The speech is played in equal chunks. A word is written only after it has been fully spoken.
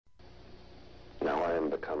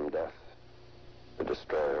and become death, the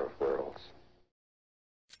destroyer of worlds.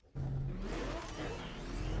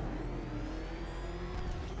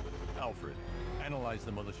 Alfred, analyze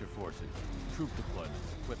the militia forces, troop deployments,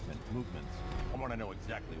 equipment, movements. I want to know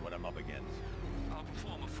exactly what I'm up against. I'll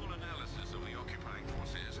perform a full analysis of the occupying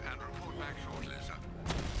forces and report back shortly, sir.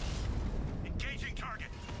 Engaging target!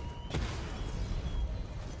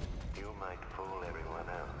 You might fool everyone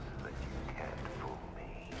else, but you can't fool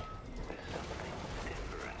me. There's something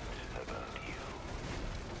different about you.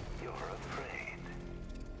 You're afraid.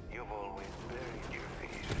 You've always buried your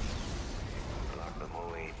fears. Lock them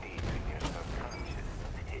away deep in your subconscious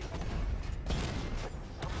and hidden. But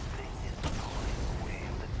something is gnawing away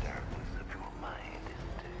in the darkness of your mind,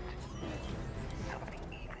 isn't it? Something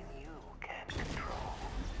even you can't control.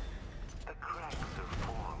 The cracks are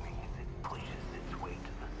forming as it pushes its way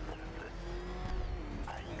to the surface. I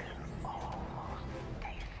can almost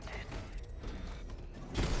taste it.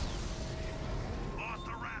 Lost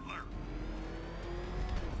the Rattler!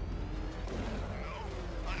 No,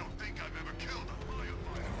 I don't think I've ever killed a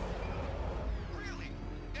firefighter. Really?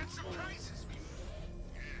 It surprises me.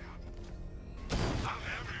 Yeah. I'm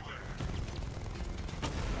everywhere.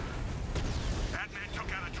 That man took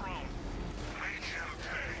out a drone. Make him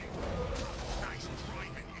pay. Nice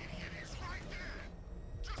driving, idiot. He's right there.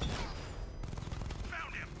 Just go.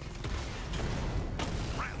 Found him.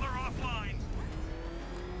 Rattler offline.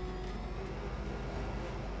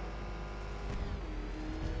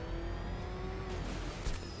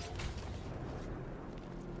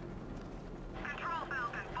 Control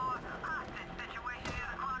Falcon 4, hostage situation near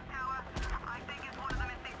the clock tower. I think it's one of the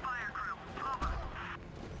missing fire crew. Over.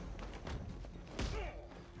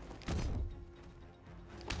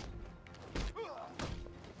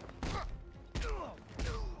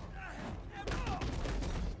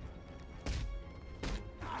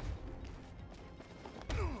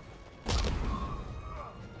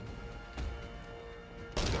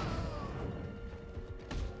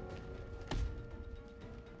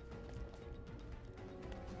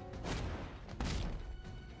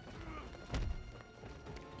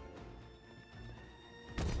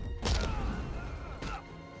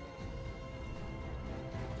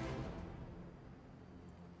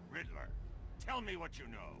 Riddler, tell me what you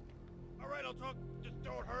know. All right, I'll talk. Just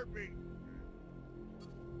don't hurt me.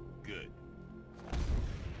 Good.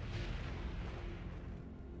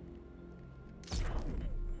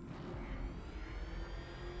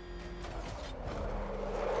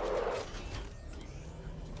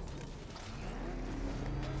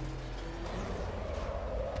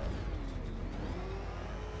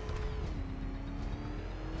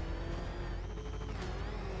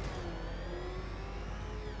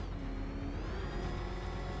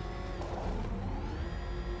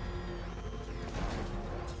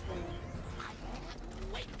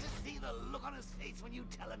 Look on his face when you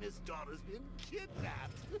tell him his daughter's been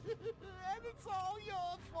kidnapped. And it's all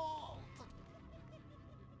your fault.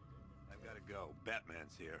 I've got to go.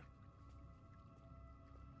 Batman's here.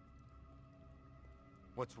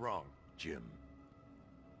 What's wrong, Jim?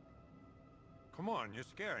 Come on, you're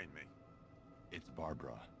scaring me. It's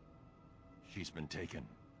Barbara. She's been taken.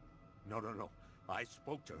 No. I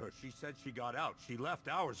spoke to her. She said she got out. She left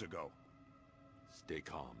hours ago. Stay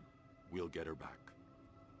calm. We'll get her back.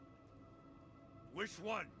 Which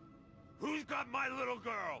one? Who's got my little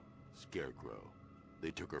girl? Scarecrow.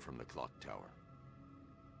 They took her from the clock tower.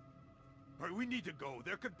 Hurry, we need to go.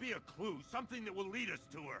 There could be a clue, something that will lead us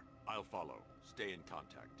to her. I'll follow. Stay in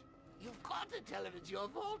contact. You've got to tell him it's your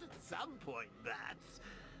fault at some point, Bats.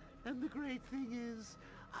 And the great thing is,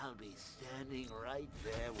 I'll be standing right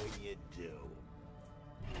there when you do.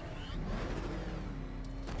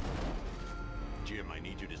 Jim, I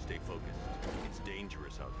need you to stay focused. It's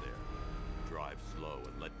dangerous out there. Drive slow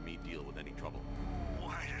and let me deal with any trouble.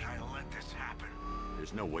 Why did I let this happen?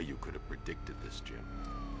 There's no way you could have predicted this, Jim.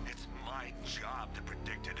 It's my job to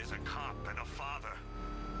predict it as a cop and a father.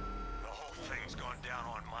 The whole thing's gone down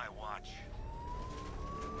on my watch.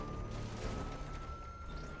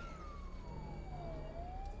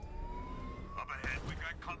 Up ahead, we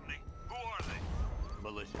got company. Who are they?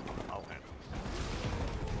 Militia, I'll handle it.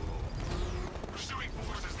 Pursuing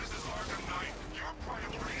forces, this is Arkham Knight. Your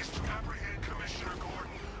priority is to apprehend Commissioner Gordon.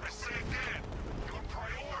 I say again, your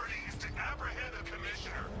priority is to apprehend the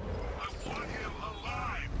Commissioner. I want him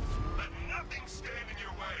alive. Let nothing stand in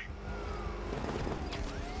your way.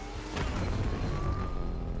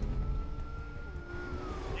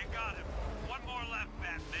 You got him. One more left,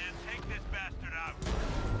 Batman. Take this bastard out.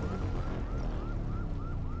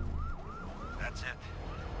 That's it.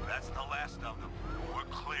 That's the last of them. We're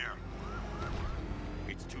clear.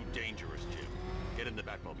 Get in the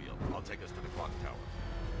Batmobile. I'll take us to the clock tower.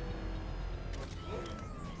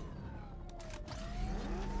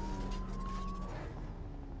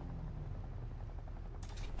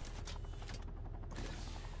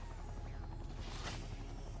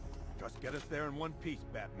 Just get us there in one piece,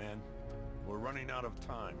 Batman. We're running out of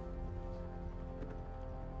time.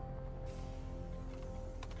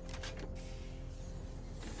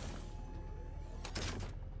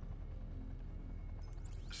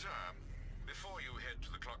 Sir, before you head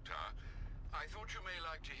to the clock tower, I thought you may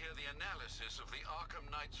like to hear the analysis of the Arkham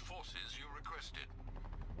Knight's forces you requested.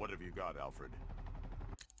 What have you got, Alfred?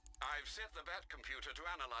 I've set the Batcomputer to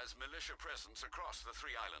analyze militia presence across the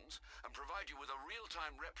 3 islands and provide you with a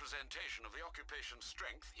real-time representation of the occupation's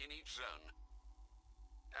strength in each zone.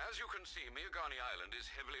 As you can see, Miagani Island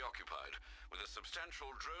is heavily occupied, with a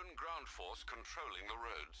substantial drone ground force controlling the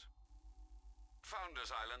roads. Founders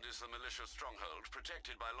Island is the militia stronghold,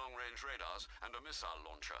 protected by long-range radars and a missile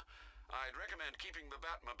launcher. I'd recommend keeping the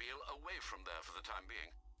Batmobile away from there for the time being.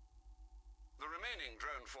 The remaining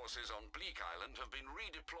drone forces on Bleak Island have been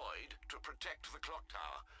redeployed to protect the clock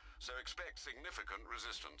tower, so expect significant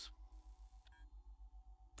resistance.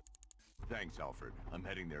 Thanks, Alfred. I'm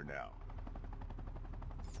heading there now.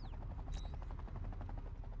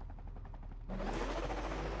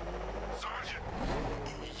 Sergeant!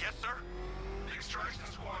 Yes, sir? The extraction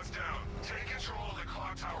squad's down. Take control of the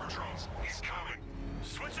clock tower drones. He's coming.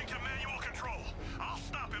 Switching to manual control. I'll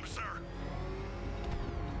stop him, sir.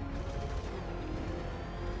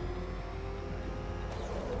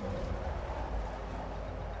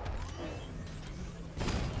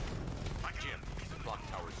 Jim, the clock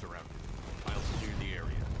tower's surrounded. I'll clear the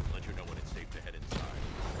area. Let you know when it's safe to head inside.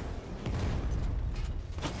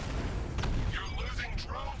 You're losing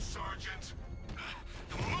drones, Sergeant.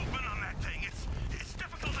 The movement on that thing, it's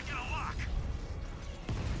difficult to get a lock.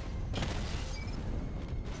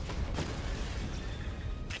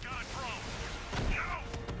 He got a drone. No!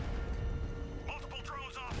 Multiple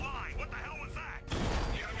drones offline. What the hell was that?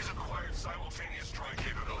 The enemy's acquired simultaneous drone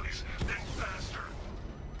capabilities. Then faster.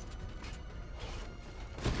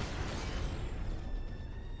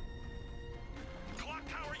 Clock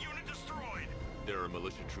tower unit destroyed. There are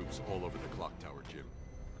militia troops all over the clock tower, Jim.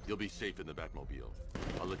 You'll be safe in the Batmobile.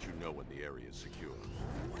 I'll let you know when the area is secure.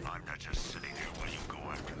 I'm not just sitting here while you go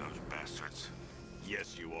after those bastards.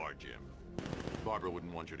 Yes, you are, Jim. Barbara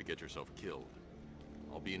wouldn't want you to get yourself killed.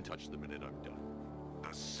 I'll be in touch the minute I'm done.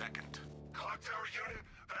 The second. Clock tower unit,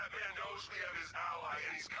 Batman knows we have his ally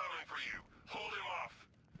and he's coming for you. Hold him off.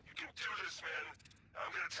 You can do this, man.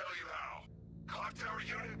 I'm gonna tell you how. Clock tower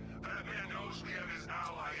unit, Batman knows we have his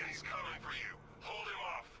ally and he's coming for you. Hold him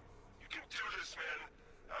off. You can do this, man.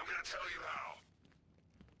 I'm gonna tell you how.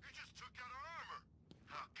 He just took out our armor.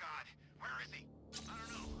 Oh, God. Where is he? I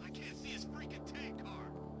don't know. I can't see his freaking tank car.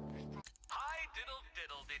 Hi, Diddle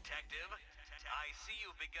Diddle, Detective. I see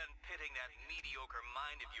you've begun pitting that mediocre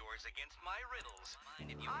mind of yours against my riddles.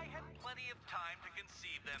 I had plenty of time to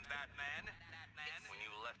conceive them, Batman. When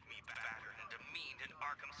you left me battered and demeaned in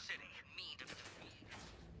Arkham City.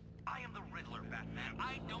 I am the Riddler, Batman.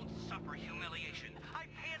 I don't suffer humiliation. I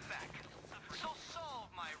pay it back. So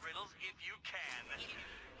solve my riddles if you can.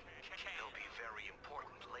 They'll be very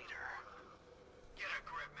important later. Get a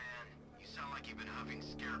grip, man. You sound like you've been huffing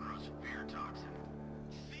Scarecrow's fear toxin.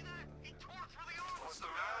 See that? He tore through the armor. What's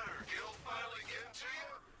the matter? Guilt finally getting to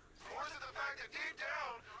you? Or is it the fact that deep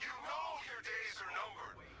down, you know your days are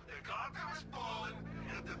numbered? That Gotham is fallen,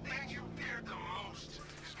 and that the thing you feared the most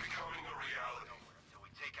is becoming a reality. So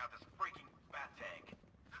we take out this freaking bat tank.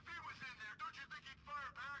 If he was in there, don't you think he'd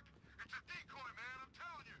fire back? It's a decoy, man, I'm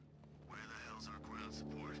telling you. Where the hell's our ground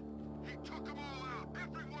support? He took them all out,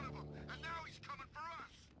 every one of them, and now he's coming for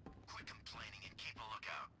us. Quit complaining and keep a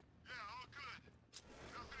lookout. Yeah, all good.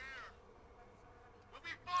 Nothing here. We'll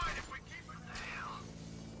be fine if we keep it. The hell?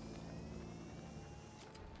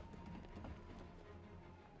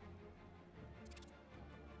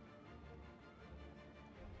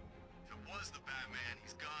 If it was the Batman,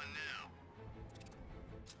 he's gone now.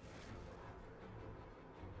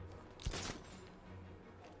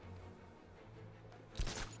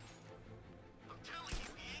 I'm telling you,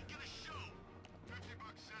 he ain't gonna show. 50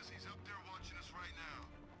 Bucks says he's up there watching us right now.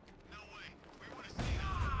 No way. We would have seen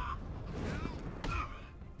him.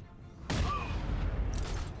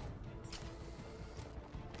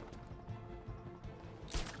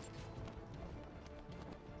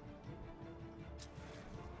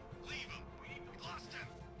 Leave him. We lost him.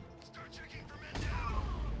 Start checking for men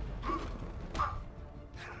now.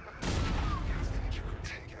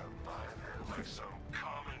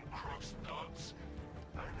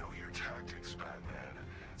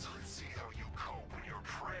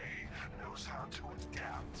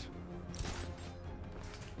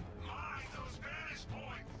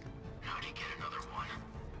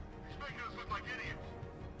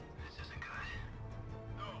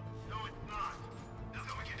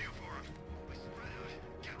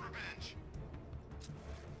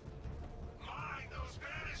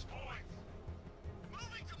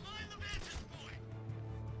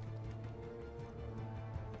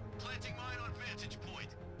 Planting mine on vantage point.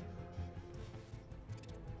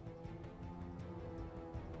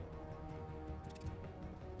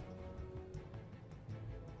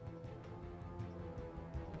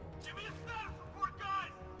 Give me a status report, guys!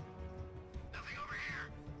 Nothing over here.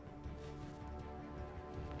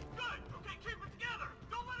 Good! Okay, keep it together!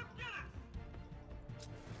 Don't let him get us!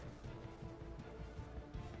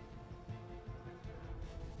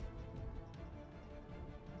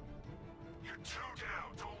 You're two down.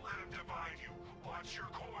 Don't let him divide you. Watch your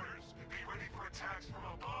corners. Be ready for attacks from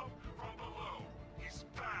above, from below. He's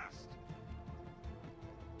fast.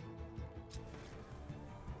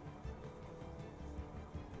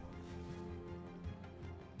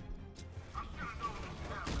 I should have known this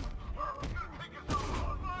would happen. He's gonna take us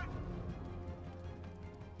out. What?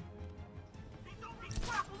 He's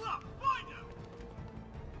grappled up! Find him!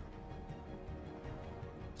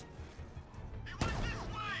 He went this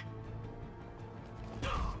way.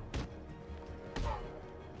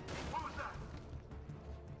 What was that?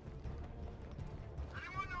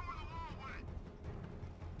 Anyone know where the wall went?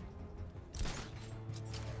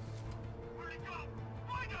 Where'd he go?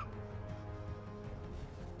 Find him!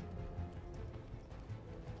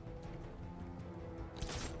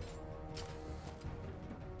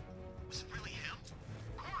 Was it really him?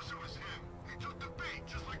 Of course it was him. He took the bait,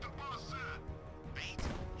 just like the boss said. Bait?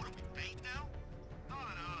 What are we, bait now?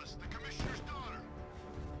 Not us, the commissioner's daughter.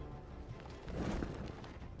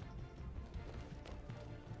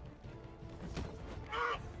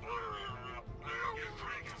 Your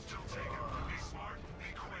three can still take him. Be smart, be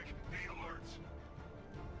quick, be alert.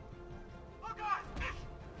 Oh, God!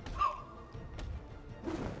 Oh!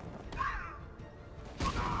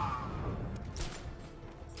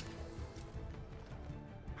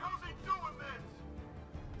 How's he doing this?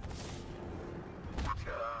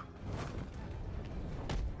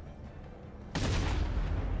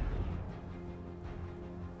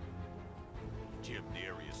 Jim, the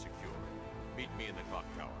area is secure. Meet me in the clock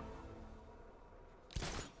tower.